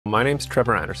My name's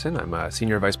Trevor Anderson. I'm a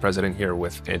Senior Vice President here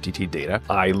with NTT Data.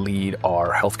 I lead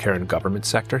our healthcare and government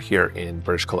sector here in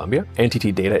British Columbia.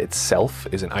 NTT Data itself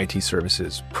is an IT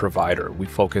services provider. We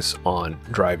focus on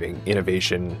driving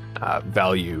innovation,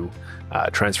 value,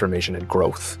 transformation, and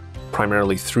growth,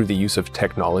 primarily through the use of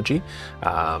technology,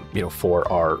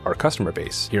 for our customer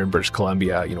base. Here in British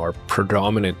Columbia, our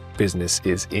predominant business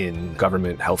is in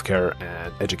government, healthcare,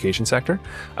 and education sector,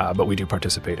 but we do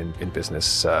participate in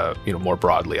business, more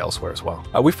broadly elsewhere as well.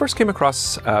 We first came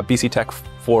across BC Tech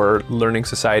for Learning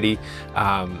Society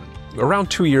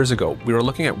around 2 years ago. We were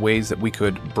looking at ways that we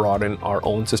could broaden our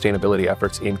own sustainability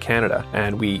efforts in Canada,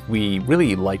 and we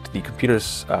really liked the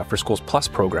Computers for Schools Plus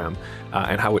program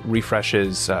and how it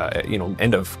refreshes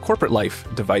end of corporate life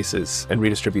devices and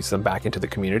redistributes them back into the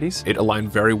communities. It aligned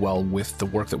very well with the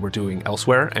work that we're doing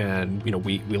elsewhere, and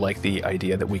we like the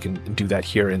idea that we can do that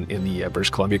here in the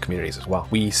British Columbia communities as well.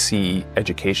 We see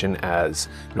education as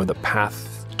the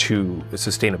path to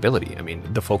sustainability. I mean,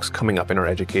 the folks coming up in our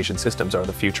education systems are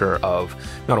the future of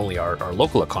not only our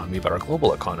local economy, but our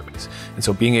global economies. And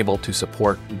so being able to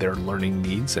support their learning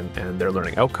needs and their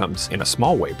learning outcomes in a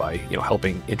small way by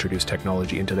helping introduce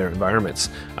technology into their environments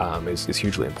is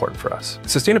hugely important for us.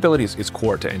 Sustainability is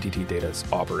core to NTT Data's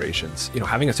operations.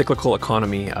 Having a cyclical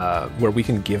economy where we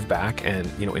can give back and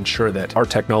ensure that our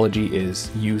technology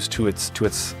is used to its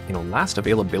last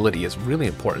availability is really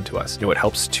important to us. It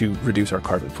helps to reduce our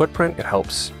carbon footprint. It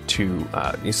helps to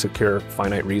secure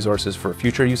finite resources for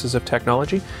future uses of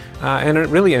technology, and it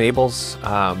really enables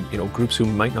groups who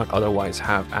might not otherwise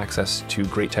have access to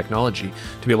great technology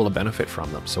to be able to benefit from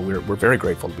them. So we're very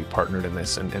grateful to be partnered in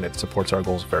this, and it supports our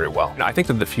goals very well. And I think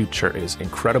that the future is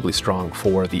incredibly strong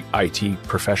for the IT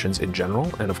professions in general,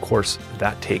 and of course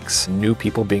that takes new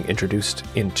people being introduced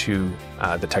into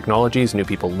the technologies, new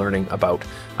people learning about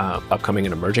upcoming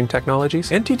and emerging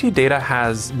technologies. NTT Data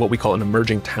has what we call an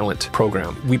emerging talent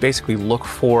program. We basically look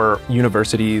for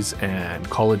universities and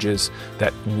colleges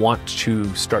that want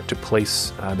to start to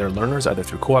place their learners either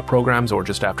through co-op programs or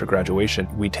just after graduation.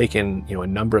 We take in a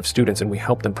number of students and we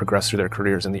help them progress through their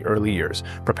careers in the early years,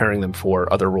 preparing them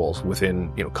for other roles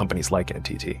within companies like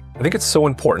NTT. I think it's so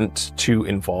important to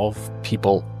involve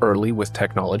people early with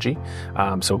technology.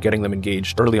 So getting them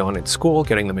engaged early on in school,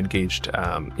 getting them engaged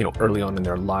early on in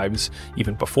their lives,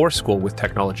 even before school with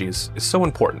technology is so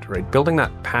important, right? Building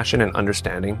that passion and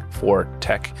understanding for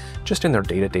tech just in their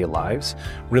day-to-day lives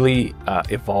really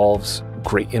evolves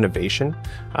great innovation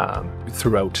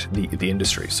throughout the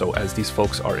industry. So as these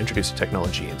folks are introduced to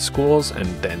technology in schools and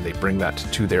then they bring that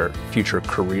to their future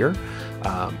career,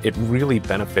 it really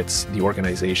benefits the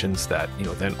organizations that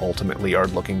then ultimately are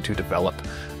looking to develop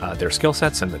their skill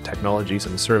sets and the technologies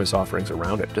and the service offerings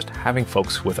around it. Just having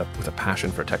folks with a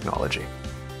passion for technology.